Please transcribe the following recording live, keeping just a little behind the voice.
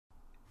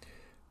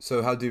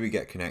So how do we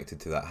get connected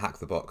to that Hack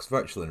the Box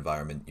virtual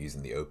environment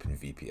using the Open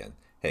VPN?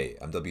 Hey,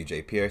 I'm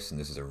WJ Pierce and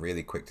this is a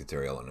really quick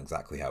tutorial on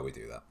exactly how we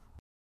do that.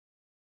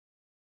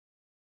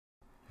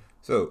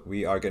 So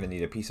we are going to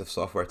need a piece of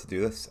software to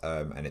do this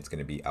and it's going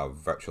to be our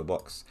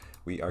VirtualBox.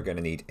 We are going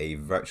to need a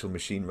virtual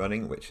machine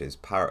running, which is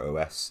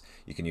PowerOS.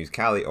 You can use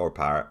Kali or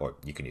Power, or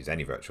you can use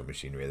any virtual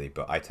machine really,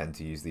 but I tend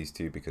to use these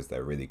two because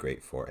they're really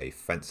great for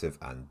offensive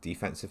and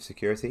defensive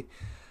security.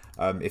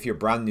 If you're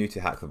brand new to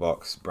Hack the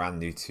Box, brand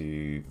new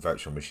to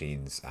virtual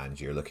machines,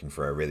 and you're looking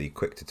for a really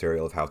quick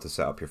tutorial of how to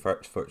set up your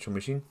virtual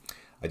machine,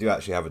 I do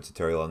actually have a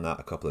tutorial on that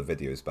a couple of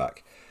videos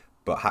back.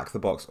 But Hack the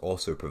Box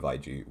also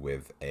provides you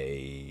with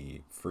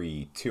a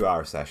free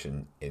 2-hour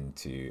session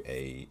into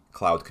a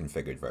cloud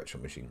configured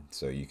virtual machine.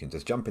 So you can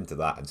just jump into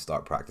that and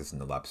start practicing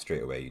the lab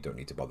straight away. You don't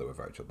need to bother with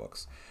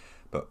VirtualBox.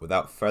 But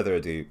without further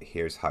ado,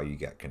 here's how you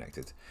get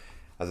connected.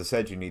 As I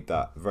said, you need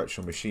that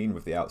virtual machine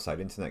with the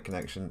outside internet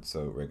connection.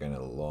 So we're going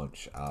to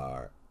launch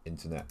our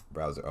internet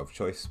browser of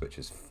choice, which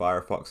is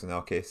Firefox in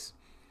our case.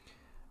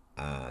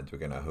 And we're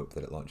going to hope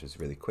that it launches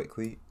really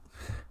quickly.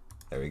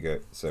 There we go.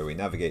 So we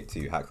navigate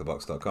to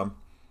hackthebox.com.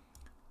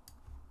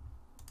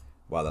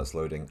 While that's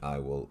loading, I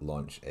will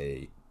launch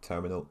a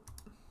terminal.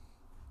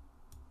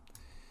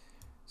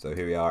 So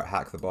here we are,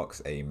 Hack the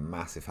Box, a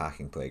massive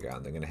hacking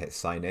playground. I'm going to hit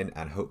sign in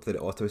and hope that it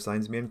auto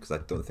signs me in because I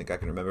don't think I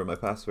can remember my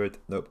password.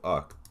 Nope.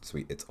 Oh,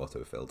 sweet. It's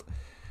auto filled.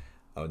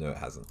 Oh no, it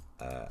hasn't.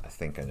 I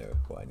think I know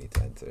what I need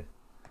to enter.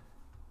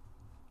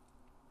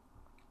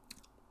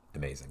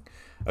 Amazing.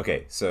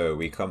 Okay, so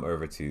we come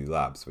over to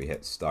labs, we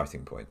hit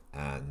starting point,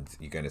 and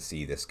you're going to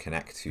see this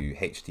connect to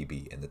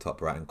HTTP in the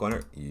top right hand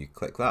corner. You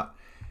click that.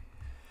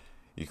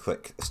 You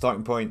click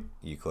starting point,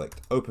 you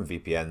clicked open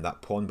VPN.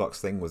 That pawn box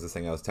thing was the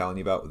thing I was telling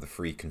you about with the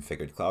free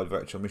configured cloud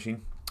virtual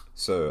machine.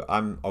 So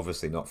I'm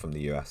obviously not from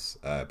the US,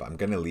 but I'm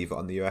going to leave it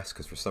on the US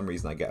because for some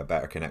reason I get a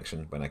better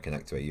connection when I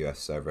connect to a US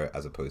server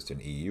as opposed to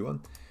an EU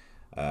one.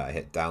 I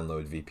hit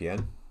download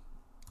VPN.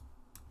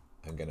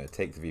 I'm going to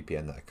take the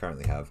VPN that I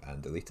currently have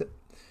and delete it.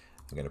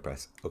 I'm going to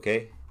press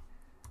OK.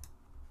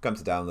 Come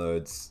to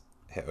downloads,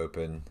 hit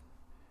open.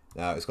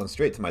 Now it's gone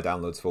straight to my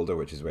downloads folder,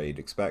 which is where you'd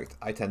expect.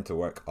 I tend to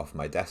work off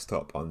my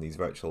desktop on these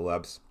virtual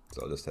labs,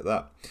 so I'll just hit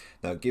that.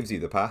 Now it gives you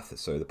the path,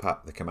 so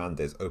the command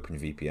is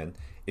openvpn.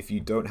 If you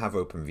don't have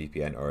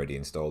openvpn already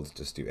installed,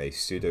 just do a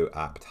sudo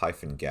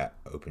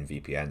apt-get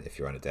openvpn if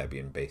you're on a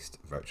Debian-based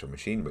virtual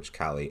machine, which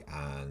Kali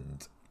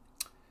and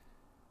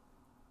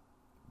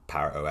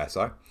PowerOS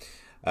are.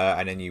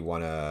 And then you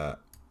want to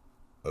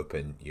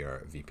open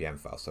your VPN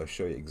file. So I'll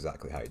show you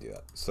exactly how you do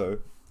that. So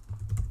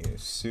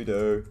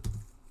sudo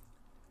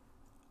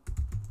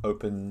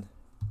open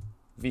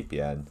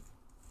VPN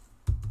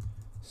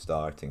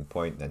starting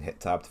point, then hit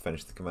tab to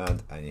finish the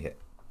command, and you hit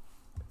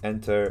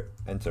enter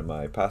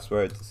my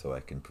password so I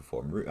can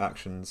perform root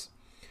actions.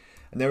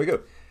 And there we go.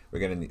 We're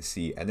going to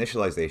see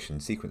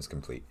initialization sequence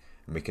complete,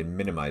 and we can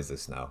minimize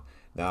this now.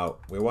 Now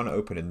we want to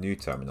open a new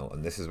terminal,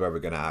 and this is where we're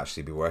going to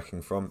actually be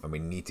working from, and we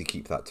need to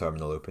keep that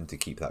terminal open to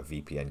keep that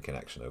VPN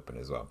connection open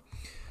as well.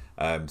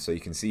 So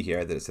you can see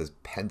here that it says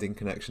pending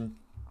connection.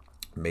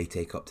 May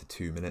take up to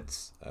 2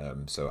 minutes,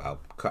 so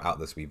I'll cut out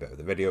this wee bit of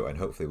the video and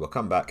hopefully we'll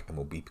come back and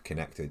we'll be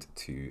connected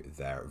to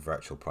their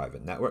virtual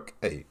private network.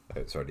 Hey,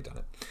 it's already done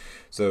it.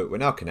 So we're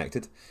now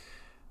connected,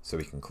 so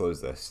we can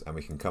close this and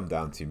we can come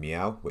down to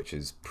Meow, which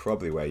is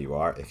probably where you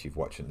are if you've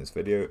watched this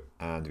video,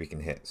 and we can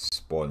hit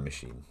spawn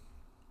machine.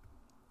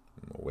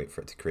 And we'll wait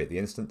for it to create the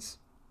instance.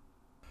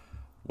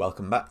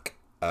 Welcome back.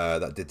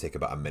 That did take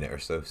about a minute or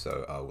so,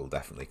 so I will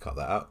definitely cut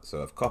that out.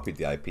 So I've copied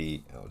the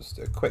IP. I'll just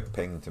do a quick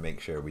ping to make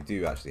sure we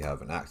do actually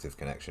have an active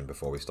connection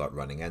before we start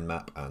running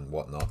Nmap and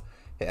whatnot.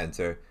 Hit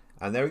enter,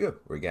 and there we go.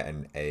 We're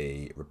getting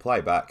a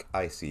reply back,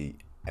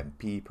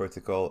 ICMP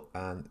protocol,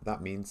 and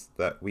that means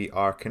that we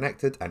are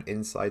connected and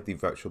inside the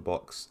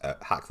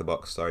Hack the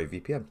Box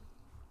VPN.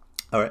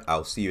 All right,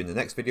 I'll see you in the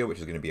next video, which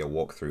is going to be a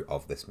walkthrough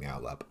of this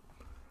Meow Lab.